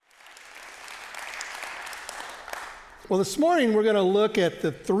Well, this morning we're going to look at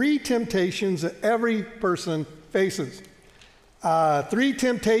the three temptations that every person faces. Three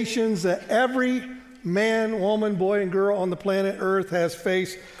temptations that every man, woman, boy, and girl on the planet Earth has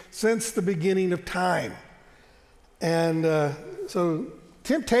faced since the beginning of time. And so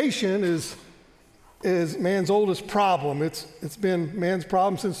temptation is man's oldest problem. It's been man's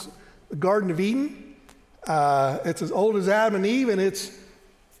problem since the Garden of Eden. It's as old as Adam and Eve, and it's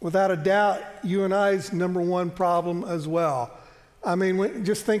without a doubt you and I's number one problem as well. I mean,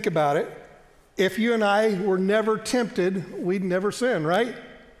 just think about it. If you and I were never tempted, we'd never sin, right?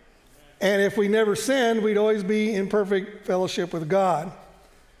 And if we never sinned, we'd always be in perfect fellowship with God.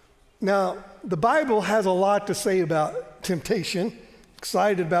 Now, the Bible has a lot to say about temptation.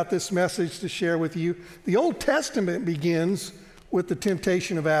 Excited about this message to share with you. The Old Testament begins with the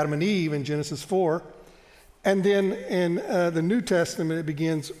temptation of Adam and Eve in Genesis 4. And then in the New Testament, it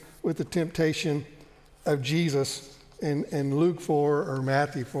begins with the temptation of Jesus in Luke 4 or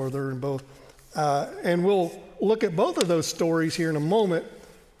Matthew 4. They're in both. And we'll look at both of those stories here in a moment.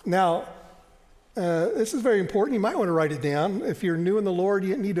 Now, this is very important. You might want to write it down. If you're new in the Lord,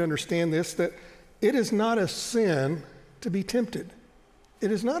 you need to understand this, that it is not a sin to be tempted.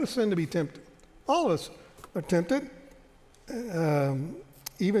 It is not a sin to be tempted. All of us are tempted,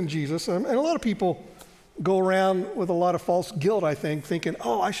 even Jesus. And a lot of people go around with a lot of false guilt, I think, thinking,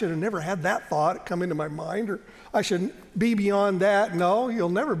 oh, I should have never had that thought come into my mind, or I shouldn't be beyond that. No, you'll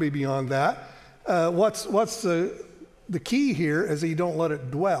never be beyond that. What's the key here is that you don't let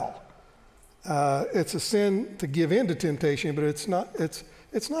it dwell. It's a sin to give in to temptation, but it's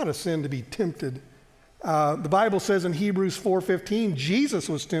not a sin to be tempted. The Bible says in Hebrews 4:15, Jesus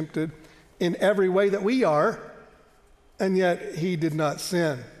was tempted in every way that we are, and yet he did not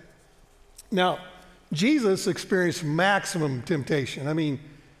sin. Now, Jesus experienced maximum temptation. I mean,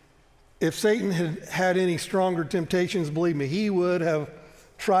 if Satan had any stronger temptations, believe me, he would have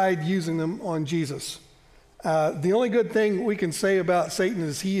tried using them on Jesus. The only good thing we can say about Satan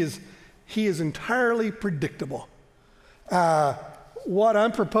is he is entirely predictable. What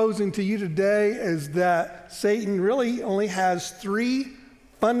I'm proposing to you today is that Satan really only has three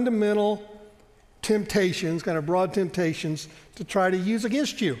fundamental temptations, kind of broad temptations, to try to use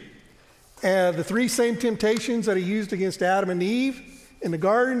against you. The three same temptations that he used against Adam and Eve in the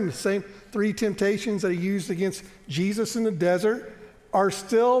garden, the same three temptations that he used against Jesus in the desert, are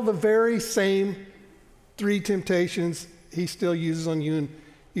still the very same three temptations he still uses on you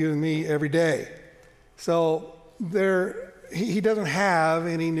and me every day. So he doesn't have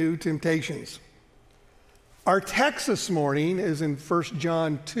any new temptations. Our text this morning is in 1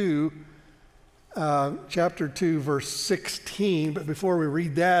 John 2, chapter 2, verse 16. But before we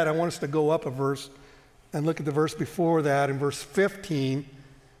read that, I want us to go up a verse and look at the verse before that. In verse 15,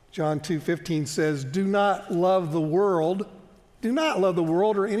 John 2:15 says, Do not love the world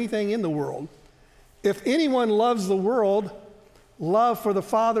or anything in the world. If anyone loves the world, love for the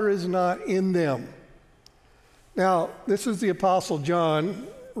Father is not in them. Now, this is the Apostle John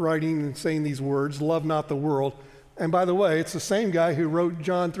writing and saying these words, love not the world. And by the way, it's the same guy who wrote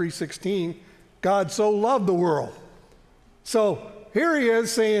John 3:16, God so loved the world. So here he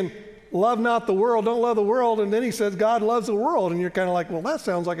is saying, love not the world, don't love the world. And then he says, God loves the world. And you're kind of like, well, that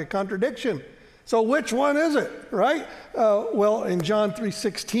sounds like a contradiction. So which one is it, right? Well, in John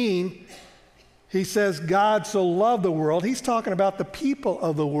 3:16, he says, God so loved the world. He's talking about the people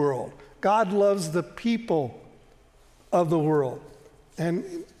of the world. God loves the people of the world. And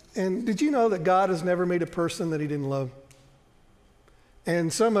did you know that God has never made a person that he didn't love?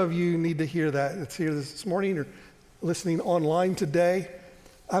 And some of you need to hear that. It's here this morning or listening online today.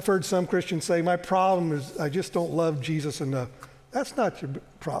 I've heard some Christians say, my problem is I just don't love Jesus enough. That's not your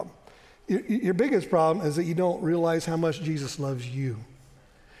problem. Your biggest problem is that you don't realize how much Jesus loves you.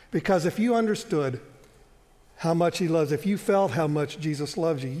 Because if you understood how much he loves, if you felt how much Jesus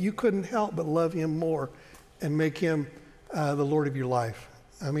loves you, you couldn't help but love him more and make him the Lord of your life.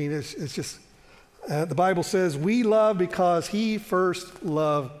 I mean, it's just, the Bible says we love because he first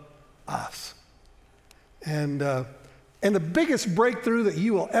loved us. And the biggest breakthrough that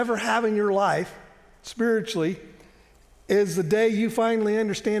you will ever have in your life, spiritually, is the day you finally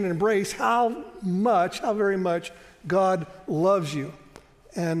understand and embrace how very much God loves you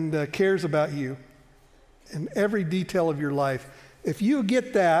and cares about you in every detail of your life. If you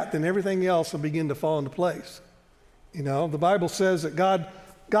get that, then everything else will begin to fall into place. You know, the Bible says that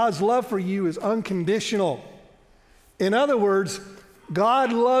God's love for you is unconditional. In other words,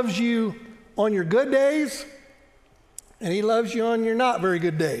 God loves you on your good days, and he loves you on your not very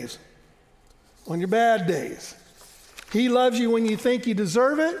good days, on your bad days. He loves you when you think you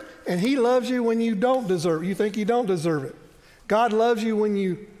deserve it, and he loves you when you don't deserve it. You think you don't deserve it. God loves you when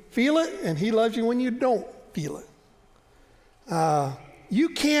you feel it, and he loves you when you don't feel it. You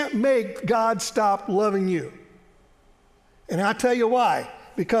can't make God stop loving you. And I tell you why.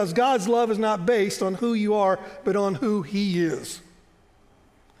 Because God's love is not based on who you are, but on who he is.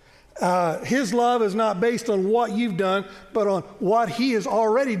 His love is not based on what you've done, but on what he has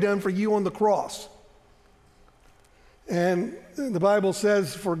already done for you on the cross. And the Bible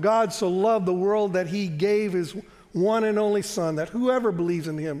says, for God so loved the world that he gave his one and only Son, that whoever believes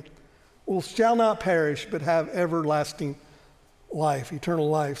in him shall not perish, but have everlasting life, eternal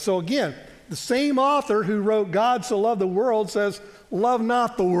life. So again, the same author who wrote God so loved the world says, love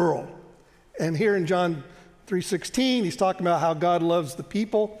not the world. And here in John 3:16, he's talking about how God loves the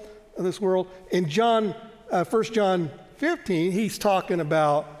people of this world. In 1 John 15, he's talking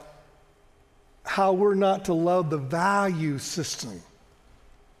about how we're not to love the value system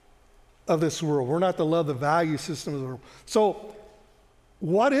of this world. We're not to love the value system of the world. So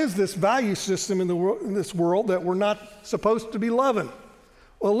what is this value system in this world that we're not supposed to be loving?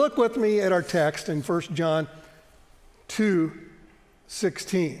 Well, look with me at our text in 1 John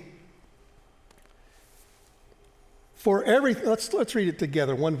 2:16. Let's read it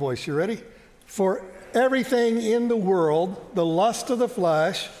together, one voice. You ready? For everything in the world, the lust of the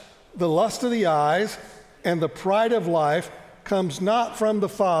flesh, the lust of the eyes, and the pride of life comes not from the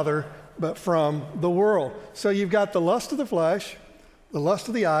Father, but from the world. So you've got the lust of the flesh, the lust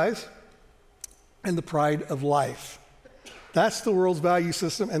of the eyes, and the pride of life. That's the world's value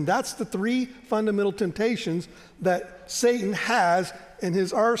system, and that's the three fundamental temptations that Satan has in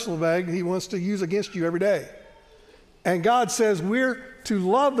his arsenal bag he wants to use against you every day. And God says we're to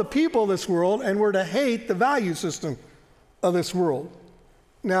love the people of this world, and we're to hate the value system of this world.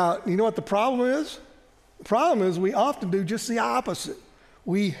 Now, you know what the problem is? The problem is we often do just the opposite.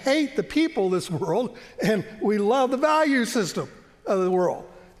 We hate the people of this world, and we love the value system of the world.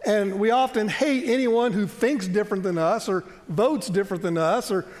 And we often hate anyone who thinks different than us, or votes different than us,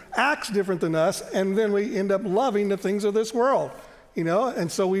 or acts different than us, and then we end up loving the things of this world, you know?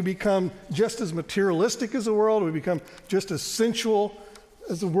 And so we become just as materialistic as the world, we become just as sensual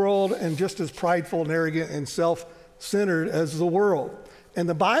as the world, and just as prideful and arrogant and self-centered as the world. And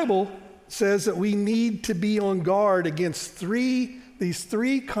the Bible says that we need to be on guard against these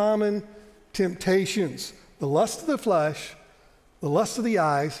three common temptations: the lust of the flesh, the lust of the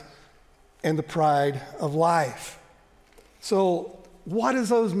eyes, and the pride of life. So what does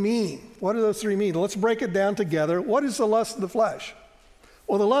those mean? What do those three mean? Let's break it down together. What is the lust of the flesh?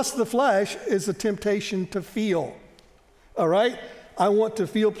 Well, the lust of the flesh is the temptation to feel. All right? I want to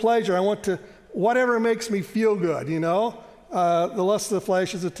feel pleasure. I want to, whatever makes me feel good, you know? The lust of the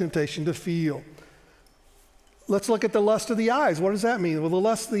flesh is a temptation to feel. Let's look at the lust of the eyes. What does that mean? Well, the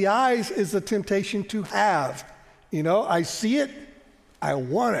lust of the eyes is the temptation to have. You know, I see it, I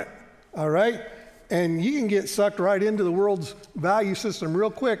want it, all right? And you can get sucked right into the world's value system real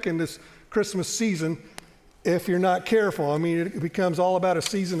quick in this Christmas season if you're not careful. I mean, it becomes all about a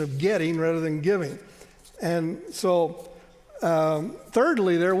season of getting rather than giving. And so,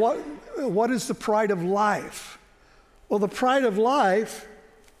 thirdly there, what is the pride of life? Well, the pride of life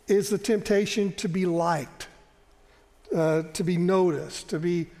is the temptation to be liked, to be noticed, to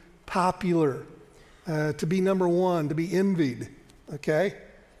be popular, to be number one, to be envied, okay?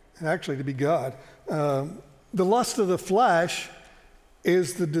 And actually to be God. The lust of the flesh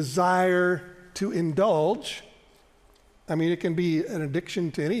is the desire to indulge. I mean, it can be an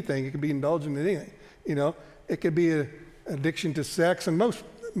addiction to anything. It can be indulgent in anything, you know? It could be an addiction to sex, and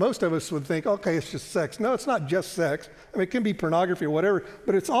most of us would think, okay, it's just sex. No, it's not just sex. I mean, it can be pornography or whatever,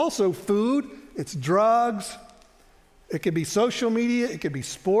 but it's also food, it's drugs, it could be social media, it could be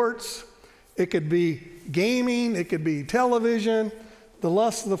sports, it could be gaming, it could be television. The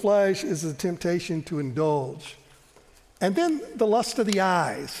lust of the flesh is the temptation to indulge. And then the lust of the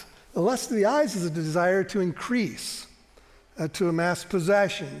eyes. The lust of the eyes is a desire to increase, to amass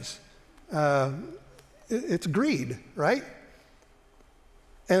possessions. It's greed, right?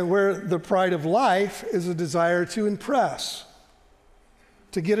 And where the pride of life is a desire to impress,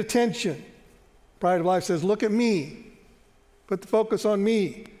 to get attention. Pride of life says, look at me. Put the focus on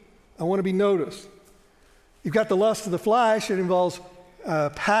me. I want to be noticed. You've got the lust of the flesh. It involves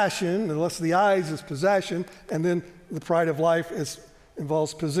passion. The lust of the eyes is possession. And then the pride of life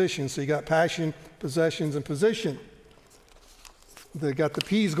involves position. So you got passion, possessions, and position. They got the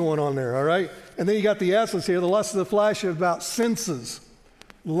P's going on there, all right? And then you got the S's here. The lust of the flesh is about senses.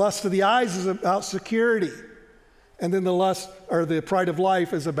 The lust of the eyes is about security. And then the pride of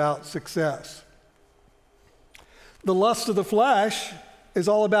life is about success. The lust of the flesh is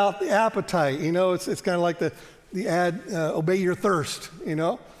all about the appetite. It's kind of like the ad, obey your thirst,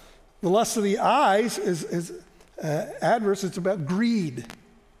 The lust of the eyes is adverse. It's about greed.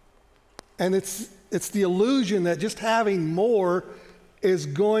 And it's the illusion that just having more is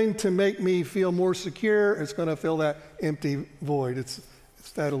going to make me feel more secure. It's going to fill that empty void. It's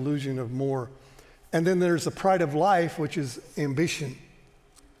that illusion of more. And then there's the pride of life, which is ambition.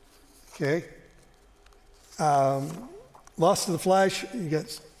 Okay? Lust of the flesh, you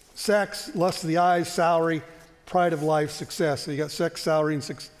got sex. Lust of the eyes, salary. Pride of life, success. So you got sex, salary, and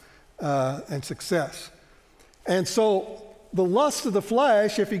success. And so the lust of the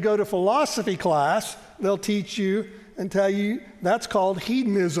flesh, if you go to philosophy class, they'll teach you and tell you that's called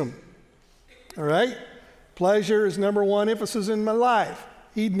hedonism. All right? Pleasure is number one emphasis in my life.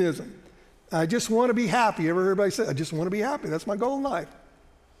 Hedonism. I just want to be happy. Ever heard anybody say, I just want to be happy. That's my goal in life.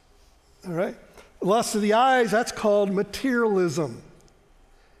 All right? Lust of the eyes, that's called materialism.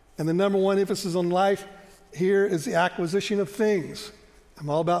 And the number one emphasis on life here is the acquisition of things. I'm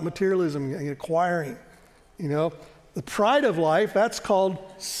all about materialism and acquiring, The pride of life, that's called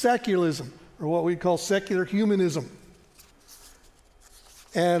secularism, or what we call secular humanism.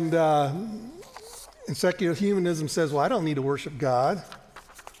 And secular humanism says, well, I don't need to worship God.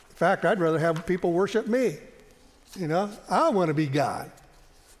 In fact, I'd rather have people worship me. I want to be God.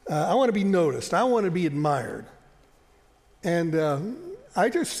 I want to be noticed. I want to be admired. And I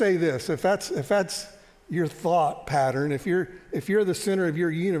just say this, if that's your thought pattern, if you're the center of your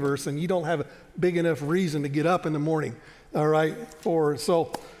universe and you don't have a big enough reason to get up in the morning, all right,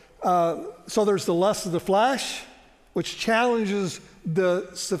 so there's the lust of the flesh, which challenges the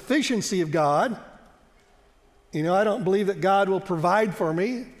sufficiency of God. I don't believe that God will provide for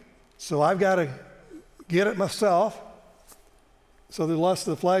me, so I've got to get it myself. So the lust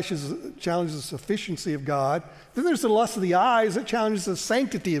of the flesh challenges the sufficiency of God. Then there's the lust of the eyes that challenges the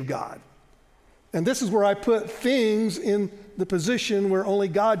sanctity of God. And this is where I put things in the position where only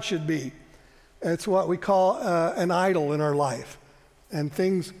God should be. It's what we call an idol in our life. And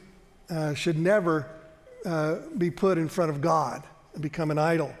things should never be put in front of God and become an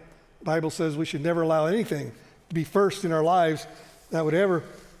idol. The Bible says we should never allow anything to be first in our lives that would ever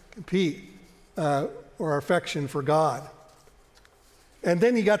compete or our affection for God. And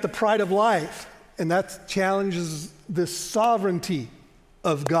then you got the pride of life, and that challenges the sovereignty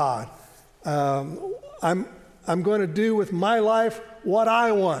of God. I'm going to do with my life what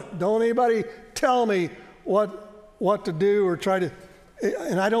I want. Don't anybody tell me what to do or try to,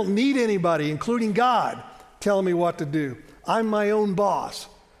 and I don't need anybody, including God, telling me what to do. I'm my own boss.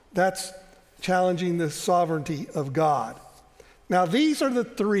 That's challenging the sovereignty of God. Now, these are the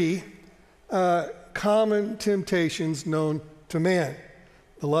three common temptations known to man: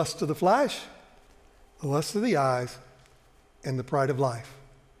 the lust of the flesh, the lust of the eyes, and the pride of life.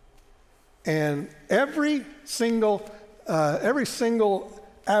 And every single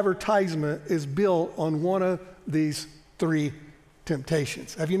advertisement is built on one of these three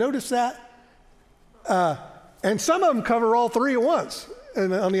temptations. Have you noticed that? And some of them cover all three at once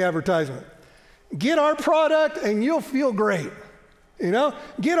on the advertisement. Get our product and you'll feel great.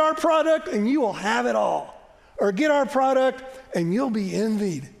 Get our product and you will have it all. Or get our product and you'll be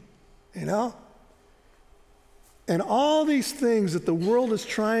envied. And all these things that the world is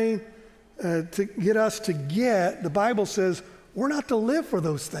trying to get us to get, the Bible says we're not to live for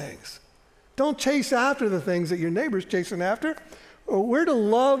those things. Don't chase after the things that your neighbor's chasing after. We're to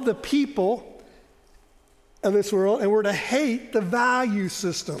love the people of this world, and we're to hate the value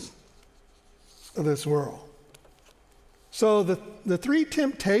system of this world. So the three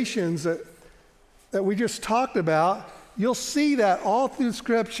temptations that we just talked about, you'll see that all through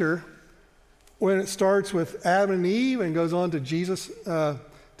Scripture when it starts with Adam and Eve and goes on to Jesus'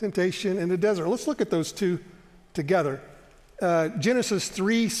 temptation in the desert. Let's look at those two together. Genesis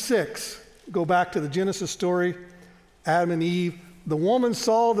 3:6. Go back to the Genesis story, Adam and Eve. The woman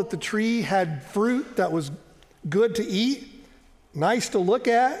saw that the tree had fruit that was good to eat, nice to look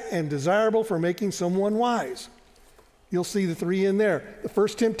at, and desirable for making someone wise. You'll see the three in there. The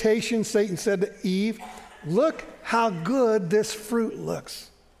first temptation, Satan said to Eve, look how good this fruit looks.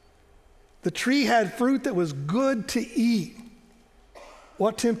 The tree had fruit that was good to eat.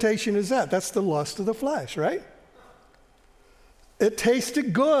 What temptation is that? That's the lust of the flesh, right? It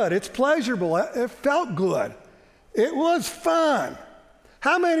tasted good. It's pleasurable. It felt good. It was fun.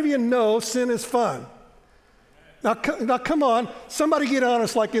 How many of you know sin is fun? Now come on. Somebody get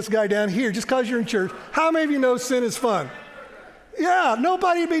honest like this guy down here just because you're in church. How many of you know sin is fun? Yeah,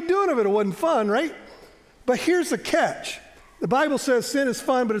 nobody would be doing it if it wasn't fun, right? But here's the catch. The Bible says sin is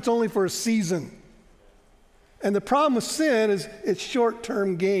fun, but it's only for a season. And the problem with sin is it's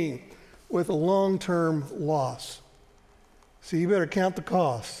short-term gain with a long-term loss. So you better count the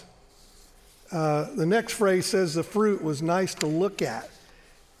cost. The next phrase says the fruit was nice to look at.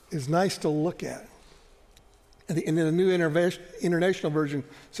 Is nice to look at. And the New International Version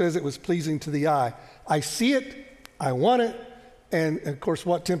says it was pleasing to the eye. I see it, I want it, and of course,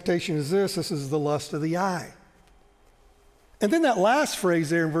 what temptation is this? This is the lust of the eye. And then that last phrase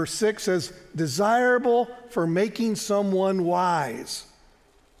there in verse 6 says, desirable for making someone wise.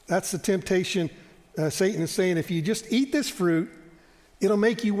 That's the temptation Satan is saying, if you just eat this fruit, it'll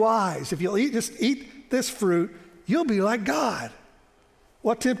make you wise. If you'll just eat this fruit, you'll be like God.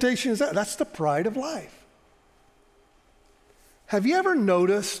 What temptation is that? That's the pride of life. Have you ever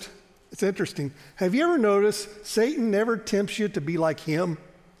noticed, it's interesting, have you ever noticed Satan never tempts you to be like him?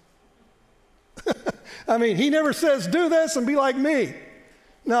 I mean, he never says, do this and be like me.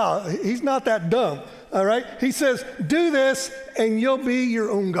 No, he's not that dumb, all right? He says, do this and you'll be your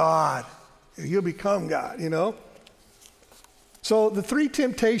own God. You'll become God, you know? So the three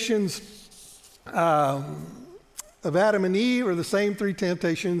temptations of Adam and Eve are the same three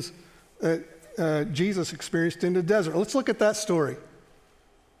temptations that Jesus experienced in the desert. Let's look at that story.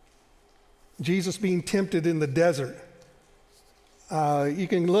 Jesus being tempted in the desert. You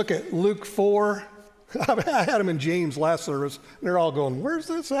can look at Luke 4. I had them in James last service, and they're all going, where's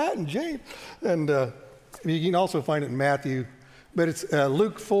this at in James? And you can also find it in Matthew. But it's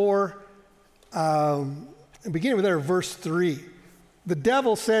Luke 4, beginning with there, verse 3. The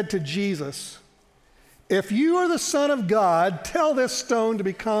devil said to Jesus, if you are the Son of God, tell this stone to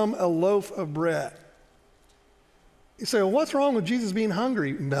become a loaf of bread. You say, well, what's wrong with Jesus being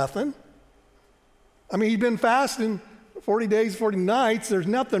hungry? Nothing. I mean, he'd been fasting 40 days, 40 nights. There's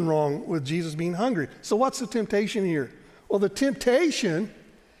nothing wrong with Jesus being hungry. So what's the temptation here? Well, the temptation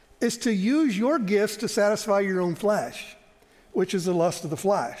is to use your gifts to satisfy your own flesh, which is the lust of the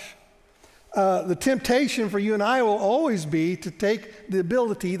flesh. The temptation for you and I will always be to take the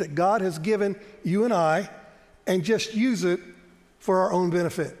ability that God has given you and I and just use it for our own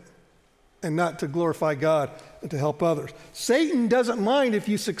benefit and not to glorify God and to help others. Satan doesn't mind if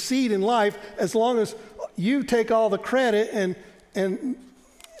you succeed in life as long as you take all the credit and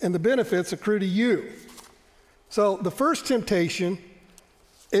the benefits accrue to you. So the first temptation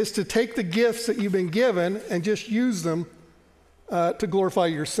is to take the gifts that you've been given and just use them to glorify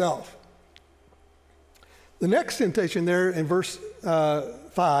yourself. The next temptation there in verse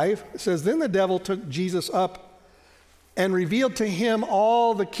 5 says, then the devil took Jesus up and revealed to him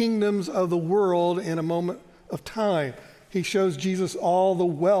all the kingdoms of the world in a moment of time. He shows Jesus all the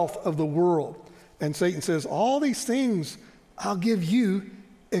wealth of the world. And Satan says, all these things I'll give you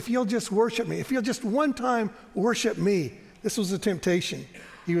if you'll just worship me. If you'll just one time worship me. This was the temptation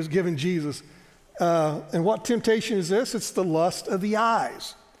he was giving Jesus. And what temptation is this? It's the lust of the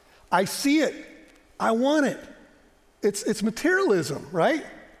eyes. I see it. I want it. It's materialism, right?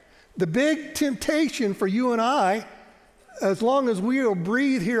 The big temptation for you and I, as long as we will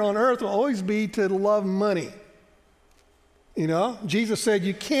breathe here on earth, will always be to love money. You know, Jesus said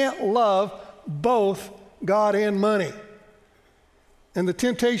you can't love both God and money. And the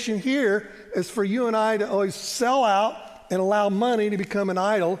temptation here is for you and I to always sell out and allow money to become an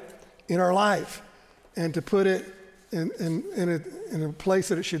idol in our life and to put it in a place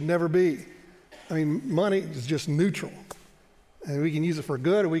that it should never be. I mean, money is just neutral, and we can use it for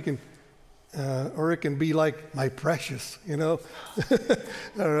good, or it can be like my precious, you know.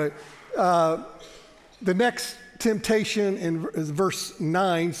 All right. The next temptation in verse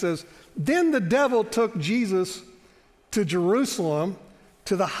 9 says, then the devil took Jesus to Jerusalem,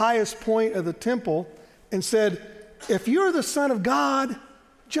 to the highest point of the temple, and said, if you're the Son of God,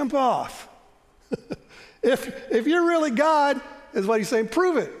 jump off. If you're really God, is what he's saying,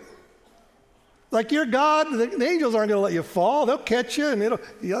 prove it. Like you're God, the angels aren't going to let you fall. They'll catch you, and it'll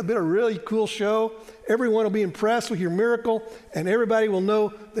be a really cool show. Everyone will be impressed with your miracle, and everybody will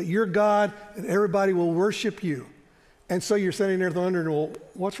know that you're God, and everybody will worship you. And so you're sitting there wondering, well,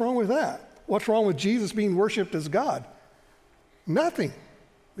 what's wrong with that? What's wrong with Jesus being worshiped as God? Nothing,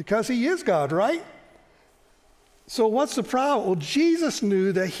 because he is God, right? So what's the problem? Well, Jesus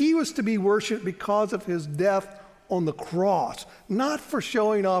knew that he was to be worshiped because of his death on the cross, not for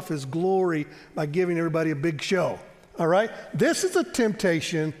showing off his glory by giving everybody a big show, all right? This is a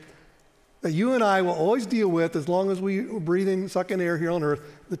temptation that you and I will always deal with as long as we breathe in, suck in air here on earth,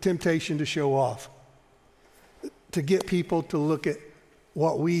 the temptation to show off, to get people to look at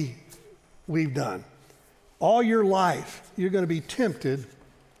what we've done. All your life, you're going to be tempted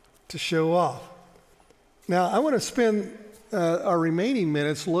to show off. Now, I want to spend our remaining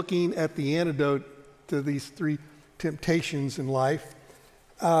minutes looking at the antidote to these three temptations in life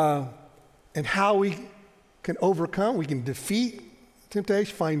and how we can overcome, we can defeat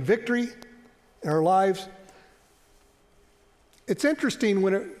temptation, find victory in our lives. It's interesting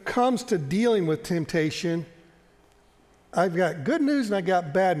when it comes to dealing with temptation. I've got good news and I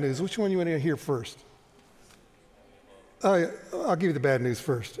got bad news. Which one you want to hear first? Oh, yeah, I'll give you the bad news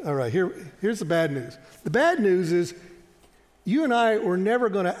first. All right, here's the bad news. The bad news is you and I were never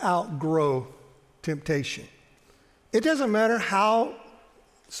going to outgrow temptation. It doesn't matter how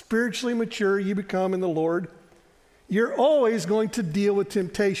spiritually mature you become in the Lord, you're always going to deal with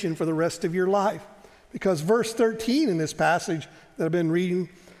temptation for the rest of your life. Because verse 13 in this passage that I've been reading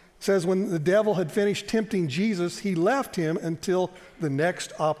says, when the devil had finished tempting Jesus, he left him until the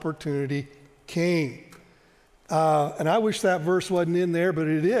next opportunity came. And I wish that verse wasn't in there, but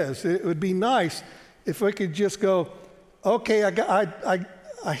it is. It would be nice if we could just go, okay,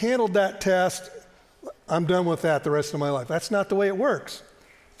 I handled that test. I'm done with that the rest of my life. That's not the way it works.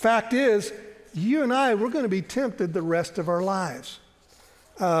 Fact is, you and I, we're going to be tempted the rest of our lives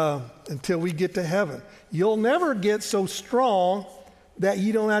until we get to heaven. You'll never get so strong that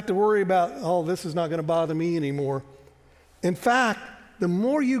you don't have to worry about, oh, this is not going to bother me anymore. In fact, the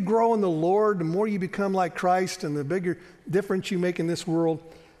more you grow in the Lord, the more you become like Christ, and the bigger difference you make in this world,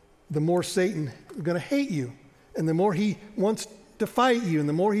 the more Satan is going to hate you, and the more he wants to fight you, and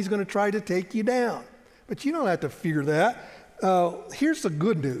the more he's going to try to take you down. But you don't have to fear that. Here's the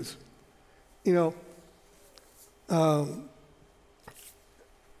good news.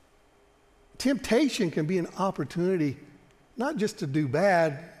 Temptation can be an opportunity not just to do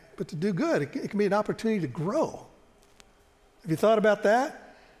bad, but to do good. It can be an opportunity to grow. Have you thought about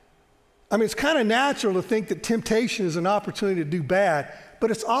that? I mean, it's kind of natural to think that temptation is an opportunity to do bad,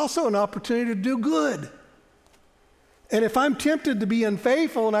 but it's also an opportunity to do good. And if I'm tempted to be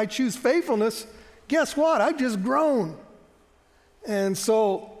unfaithful and I choose faithfulness, guess what? I've just grown. And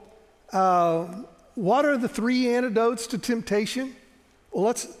so, what are the three antidotes to temptation? Well,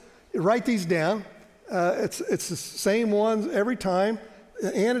 let's write these down. It's the same ones every time.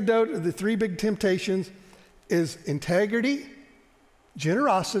 The antidote of the three big temptations is integrity,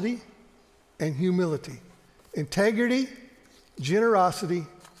 generosity, and humility. Integrity, generosity,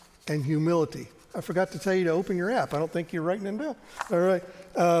 and humility. I forgot to tell you to open your app. I don't think you're writing them down. All right.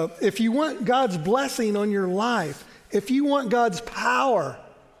 If you want God's blessing on your life, if you want God's power,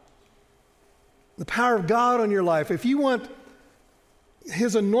 the power of God on your life, if you want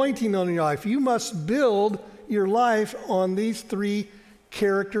His anointing on your life, you must build your life on these three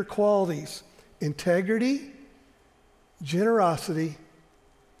character qualities: integrity, generosity,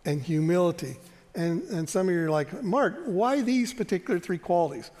 and humility. And some of you are like, Mark, why these particular three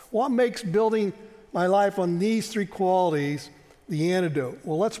qualities? What makes building my life on these three qualities the antidote?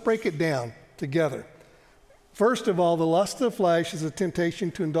 Well, let's break it down together. First of all, the lust of the flesh is a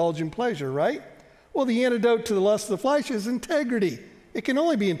temptation to indulge in pleasure, right? Well, the antidote to the lust of the flesh is integrity. It can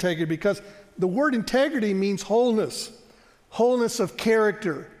only be integrity because the word integrity means wholeness, wholeness of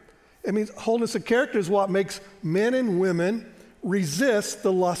character. It means wholeness of character is what makes men and women resist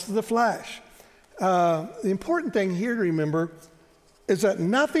the lust of the flesh. The important thing here to remember is that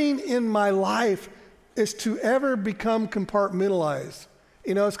nothing in my life is to ever become compartmentalized.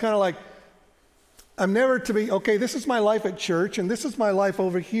 It's kind of like I'm never to be, okay, this is my life at church, and this is my life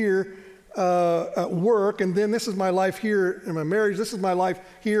over here at work, and then this is my life here in my marriage, this is my life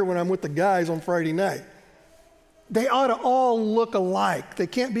here when I'm with the guys on Friday night. They ought to all look alike. They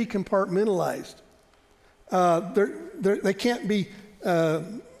can't be compartmentalized. They can't be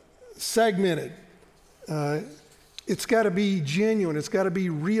segmented. It's got to be genuine. It's got to be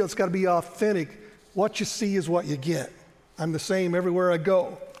real. It's got to be authentic. What you see is what you get. I'm the same everywhere I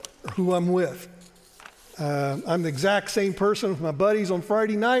go, or who I'm with. I'm the exact same person with my buddies on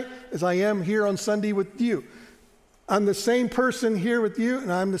Friday night as I am here on Sunday with you. I'm the same person here with you,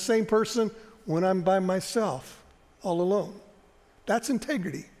 and I'm the same person when I'm by myself, all alone. That's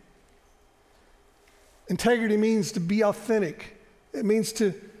integrity. Integrity means to be authentic. It means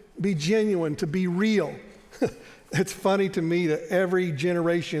to be genuine, to be real. It's funny to me that every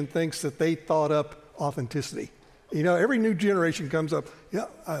generation thinks that they thought up authenticity. Every new generation comes up,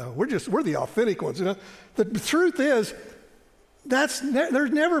 we're the authentic ones. The truth is, there's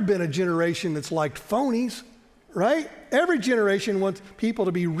never been a generation that's liked phonies, right? Every generation wants people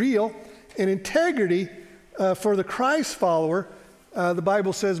to be real. And integrity for the Christ follower, the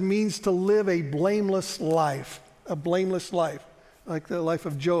Bible says, means to live a blameless life, like the life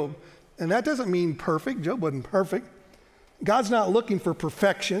of Job. And that doesn't mean perfect. Job wasn't perfect. God's not looking for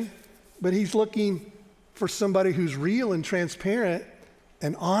perfection, but He's looking for somebody who's real and transparent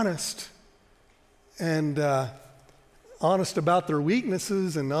and honest and honest about their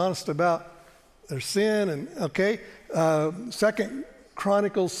weaknesses and honest about their sin. And okay, 2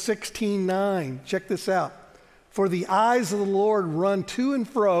 Chronicles 16:9. Check this out. For the eyes of the Lord run to and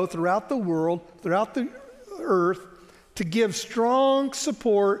fro throughout the world, throughout the earth, to give strong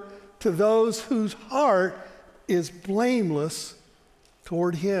support to those whose heart is blameless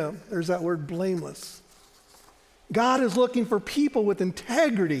toward him. There's that word, blameless. God is looking for people with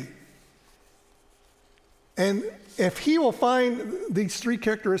integrity. And if he will find these three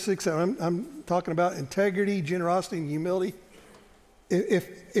characteristics that I'm talking about, integrity, generosity, and humility,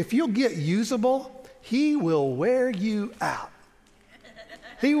 if you'll get usable, he will wear you out.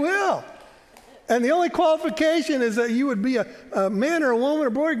 He will. And the only qualification is that you would be a man or a woman, a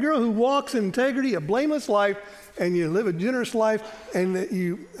boy or girl who walks in integrity, a blameless life, and you live a generous life, and that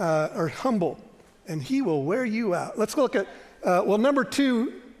you are humble. And he will wear you out. Let's look at, number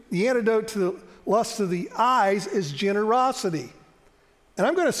 2, the antidote to the lust of the eyes is generosity. And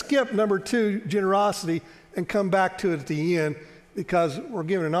I'm going to skip number 2, generosity, and come back to it at the end, because we're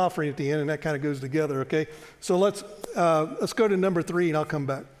giving an offering at the end, and that kind of goes together, okay? So let's go to number 3, and I'll come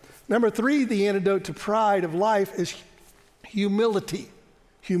back. Number 3, the antidote to pride of life is humility.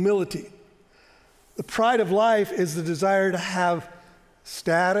 Humility. The pride of life is the desire to have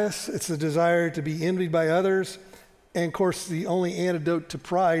status. It's the desire to be envied by others. And, of course, the only antidote to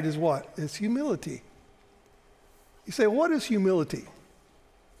pride is what? It's humility. You say, what is humility?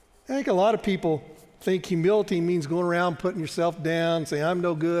 I think a lot of people think humility means going around putting yourself down, saying, I'm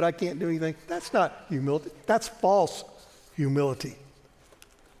no good, I can't do anything. That's not humility. That's false humility.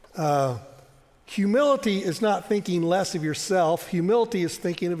 Humility is not thinking less of yourself. Humility is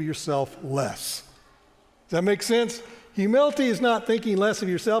thinking of yourself less. Does that make sense? Humility is not thinking less of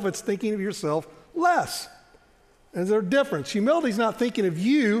yourself, it's thinking of yourself less. And there's a difference. Humility is not thinking of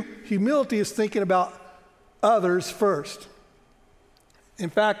you. Humility is thinking about others first. In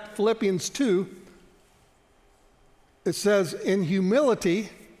fact, Philippians 2, it says, in humility,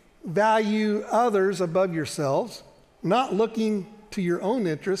 value others above yourselves, not looking to your own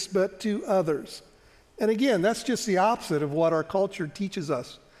interests, but to others. And again, that's just the opposite of what our culture teaches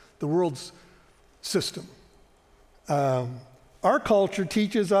us, the world's system. Our culture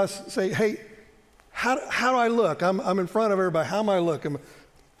teaches us, say, hey, how do I look? I'm in front of everybody. How am I look?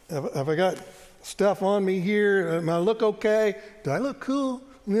 Have I got stuff on me here? Am I look okay? Do I look cool?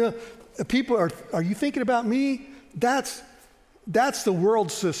 You know, people are you thinking about me? That's the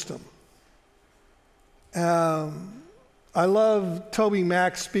world system. I love Toby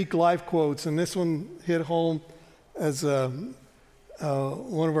Mack's Speak Life quotes, and this one hit home as one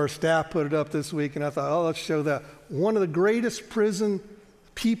of our staff put it up this week, and I thought, oh, let's show that. One of the greatest prison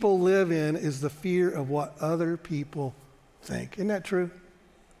people live in is the fear of what other people think. Isn't that true?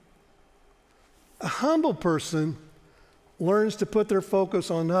 A humble person learns to put their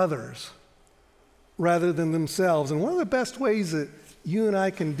focus on others rather than themselves. And one of the best ways that you and I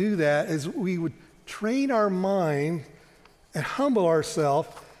can do that is we would train our mind and humble ourselves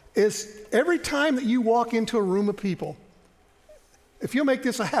is every time that you walk into a room of people, if you'll make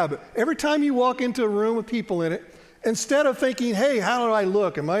this a habit, every time you walk into a room with people in it, instead of thinking, hey, how do I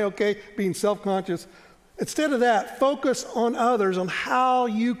look? Am I okay? Being self-conscious. Instead of that, focus on others, on how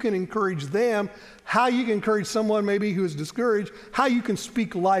you can encourage them, how you can encourage someone maybe who is discouraged, how you can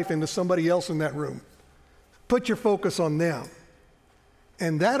speak life into somebody else in that room. Put your focus on them.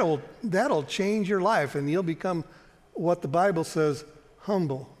 And that'll change your life, and you'll become what the Bible says,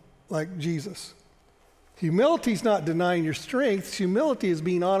 humble, like Jesus. Humility is not denying your strengths. Humility is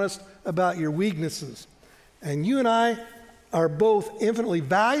being honest about your weaknesses. And you and I are both infinitely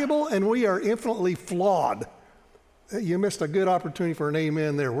valuable, and we are infinitely flawed. You missed a good opportunity for an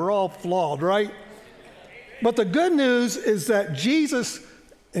amen there. We're all flawed, right? But the good news is that Jesus,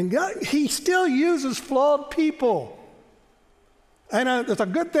 and God, he still uses flawed people. And it's a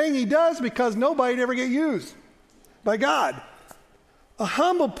good thing he does, because nobody'd ever get used by God. A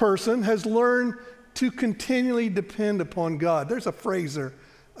humble person has learned to continually depend upon God. There's a phrase there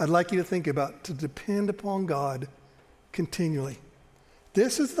I'd like you to think about, to depend upon God continually.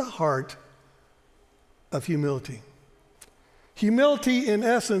 This is the heart of humility. Humility, in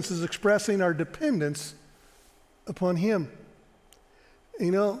essence, is expressing our dependence upon him.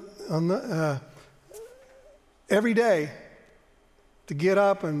 You know, every day, to get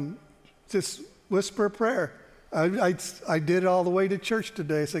up and just whisper a prayer. I did it all the way to church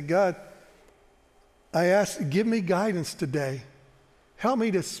today. I said, God, I ask, give me guidance today. Help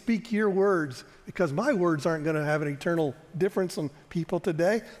me to speak your words, because my words aren't going to have an eternal difference on people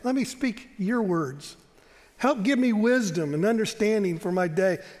today. Let me speak your words. Help give me wisdom and understanding for my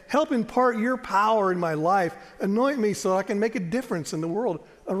day. Help impart your power in my life. Anoint me so I can make a difference in the world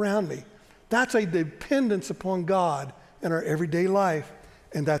around me. That's a dependence upon God in our everyday life,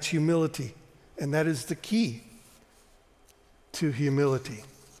 and that's humility. And that is the key to humility.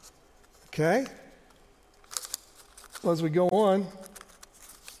 Okay? Well, as we go on,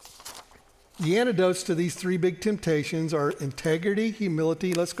 the antidotes to these three big temptations are integrity,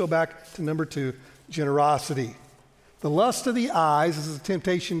 humility. Let's go back to number 2, generosity. The lust of the eyes is a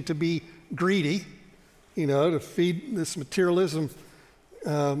temptation to be greedy, to feed this materialism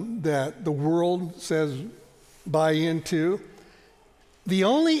that the world says buy into. The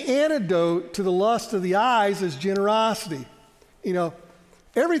only antidote to the lust of the eyes is generosity.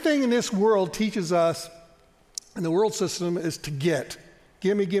 Everything in this world teaches us, and the world system is to get.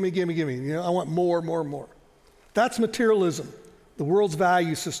 Give me, give me, give me, give me. I want more, more, more. That's materialism, the world's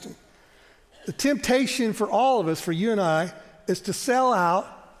value system. The temptation for all of us, for you and I, is to sell out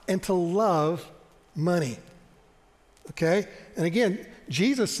and to love money. Okay? And again,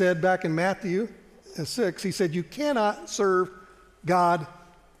 Jesus said back in Matthew 6, he said, you cannot serve God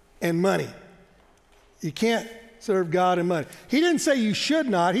and money. You can't serve God and money. He didn't say you should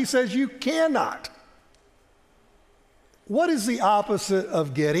not. He says you cannot. What is the opposite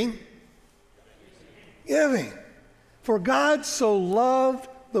of getting? Giving. For God so loved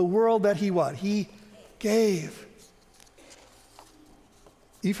the world that he what? He gave.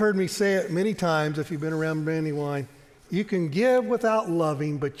 You've heard me say it many times if you've been around Brandywine. You can give without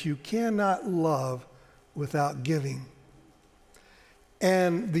loving, but you cannot love without giving.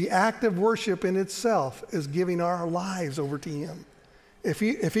 And the act of worship in itself is giving our lives over to him. If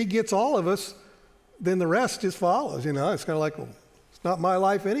he gets all of us, then the rest just follows. It's kind of like, well, it's not my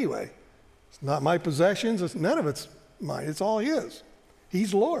life anyway. It's not my possessions. None of it's mine. It's all his.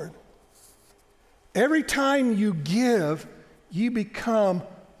 He's Lord. Every time you give, you become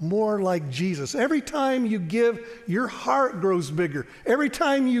more like Jesus. Every time you give, your heart grows bigger. Every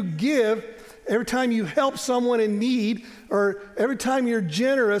time you give, every time you help someone in need, or every time you're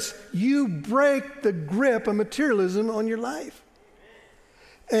generous, you break the grip of materialism on your life.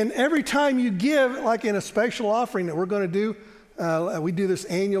 And every time you give, like in a special offering that we're going to do, we do this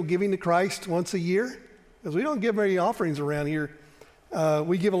annual giving to Christ once a year, because we don't give many offerings around here.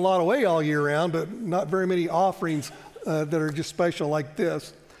 We give a lot away all year round, but not very many offerings that are just special like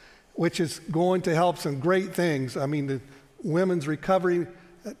this, which is going to help some great things. I mean, the women's recovery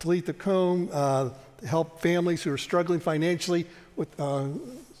at Talitha Combe, to help families who are struggling financially with,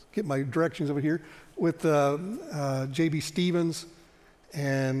 get my directions over here, with J.B. Stevens,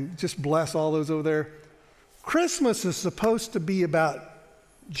 and just bless all those over there. Christmas is supposed to be about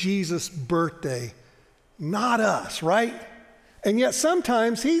Jesus' birthday, not us, right? And yet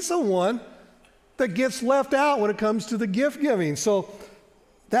sometimes he's the one that gets left out when it comes to the gift giving. So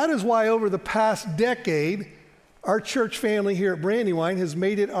that is why over the past decade, our church family here at Brandywine has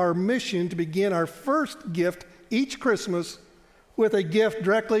made it our mission to begin our first gift each Christmas with a gift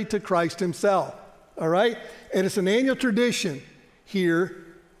directly to Christ himself, all right? And it's an annual tradition here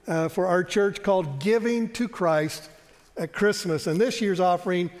for our church called Giving to Christ at Christmas. And this year's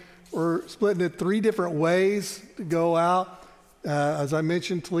offering, we're splitting it 3 different ways to go out. As I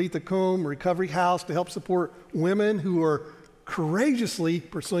mentioned, Talitha Combe Recovery House to help support women who are courageously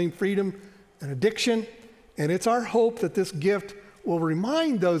pursuing freedom and addiction. And it's our hope that this gift will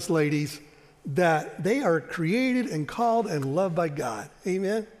remind those ladies that they are created and called and loved by God.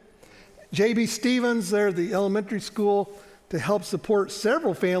 Amen. J.B. Stevens, they're at the elementary school to help support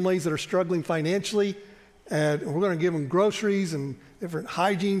several families that are struggling financially. And we're going to give them groceries and different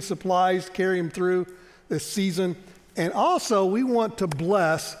hygiene supplies to carry them through this season. And also, we want to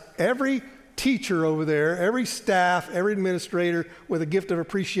bless every teacher over there, every staff, every administrator with a gift of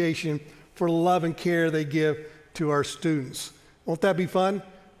appreciation for the love and care they give to our students. Won't that be fun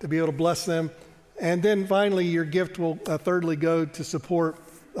to be able to bless them? And then finally, your gift will thirdly go to support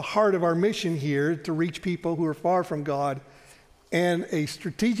the heart of our mission here to reach people who are far from God. And a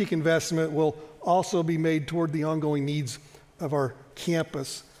strategic investment will also be made toward the ongoing needs of our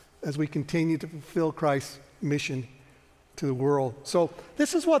campus as we continue to fulfill Christ's mission to the world. So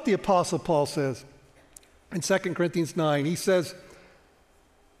this is what the Apostle Paul says in 2 Corinthians 9. He says,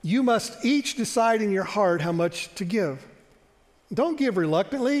 you must each decide in your heart how much to give. Don't give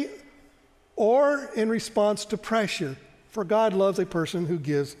reluctantly or in response to pressure, for God loves a person who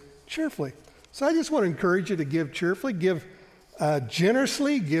gives cheerfully. So I just want to encourage you to give cheerfully, give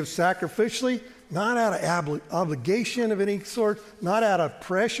generously, give sacrificially, not out of obligation of any sort, not out of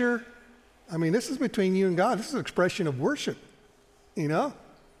pressure. I mean, this is between you and God. This is an expression of worship,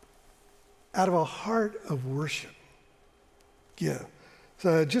 out of a heart of worship. Give.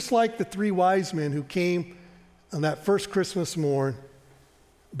 So just like the 3 wise men who came on that first Christmas morn,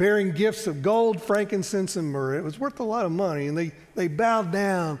 bearing gifts of gold, frankincense, and myrrh. It was worth a lot of money, and they bowed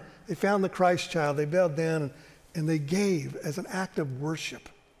down. They found the Christ child. They bowed down, and they gave as an act of worship.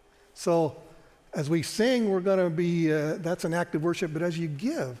 So as we sing, we're going to be, that's an act of worship, but as you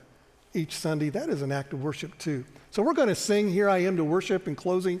give each Sunday, that is an act of worship too. So we're going to sing Here I Am to Worship in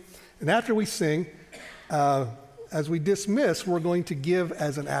closing, and after we sing, as we dismiss, we're going to give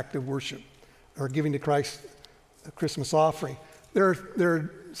as an act of worship, or giving to Christ a Christmas offering. There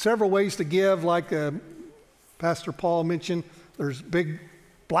are several ways to give, like Pastor Paul mentioned. There's big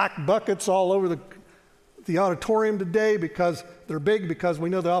black buckets all over the auditorium today because they're big, because we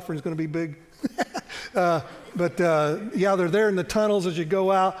know the offering is going to be big. But they're there in the tunnels as you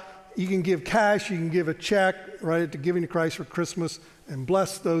go out. You can give cash, you can give a check, right, to Giving to Christ for Christmas, and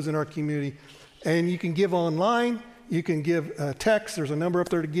bless those in our community. And you can give online, you can give text, there's a number up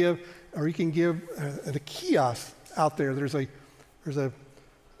there to give, or you can give at a kiosk out there. There's a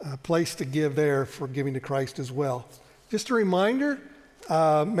place to give there for Giving to Christ as well. Just a reminder,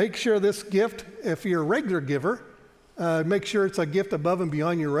 make sure this gift, if you're a regular giver, make sure it's a gift above and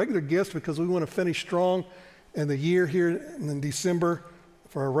beyond your regular gifts, because we want to finish strong in the year here in December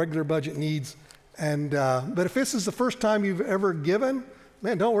for our regular budget needs. And but if this is the first time you've ever given,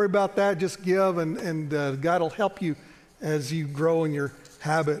 man, don't worry about that. Just give, and God will help you as you grow in your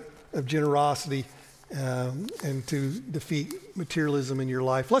habit of generosity and to defeat materialism in your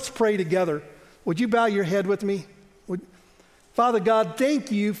life. Let's pray together. Would you bow your head with me? Father God,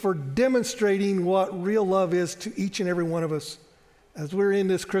 thank you for demonstrating what real love is to each and every one of us. As we're in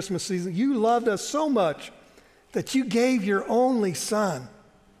this Christmas season, you loved us so much that you gave your only Son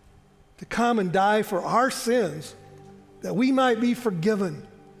to come and die for our sins, that we might be forgiven,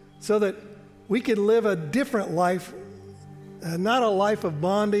 so that we could live a different life, not a life of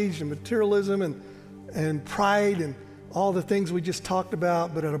bondage and materialism and pride and all the things we just talked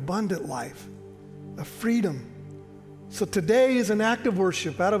about, but an abundant life of freedom. So today is an act of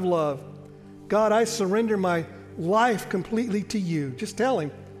worship out of love. God, I surrender my life completely to you. Just tell him,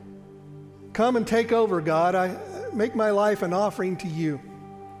 come and take over, God. I make my life an offering to you.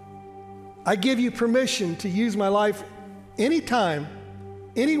 I give you permission to use my life anytime,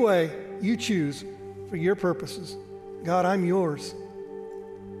 any way you choose for your purposes. God, I'm yours.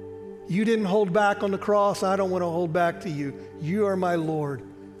 You didn't hold back on the cross. I don't want to hold back to you. You are my Lord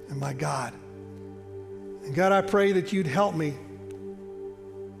and my God. And God, I pray that you'd help me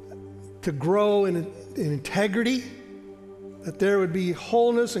to grow in integrity, that there would be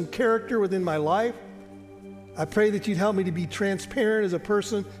wholeness and character within my life. I pray that you'd help me to be transparent as a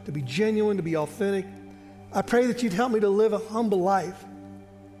person, to be genuine, to be authentic. I pray that you'd help me to live a humble life.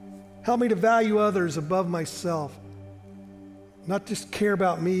 Help me to value others above myself. Not just care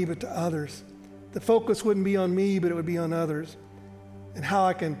about me, but to others. The focus wouldn't be on me, but it would be on others. And how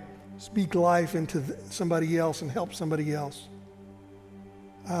I can speak life into somebody else and help somebody else.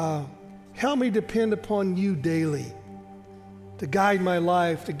 Help me depend upon you daily to guide my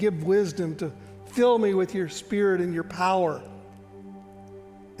life, to give wisdom, to fill me with your spirit and your power.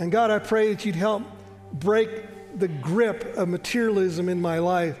 And God, I pray that you'd help break the grip of materialism in my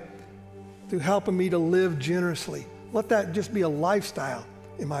life through helping me to live generously. Let that just be a lifestyle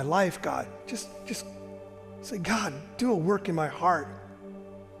in my life, God. Just say, God, do a work in my heart.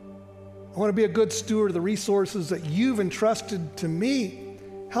 I want to be a good steward of the resources that you've entrusted to me.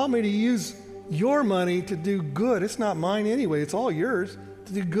 Help me to use your money to do good. It's not mine anyway. It's all yours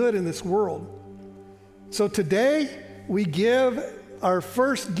to do good in this world. So today, we give our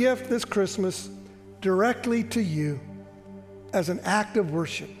first gift this Christmas directly to you as an act of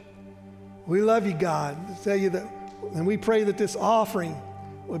worship. We love you, God. To tell you that, and we pray that this offering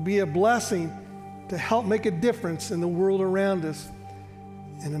would be a blessing to help make a difference in the world around us.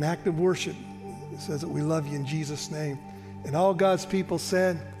 In an act of worship, it says that we love you in Jesus' name. And all God's people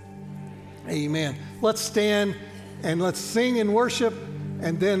said, amen. Let's stand and let's sing and worship,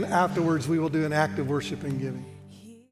 and then afterwards we will do an act of worship and giving.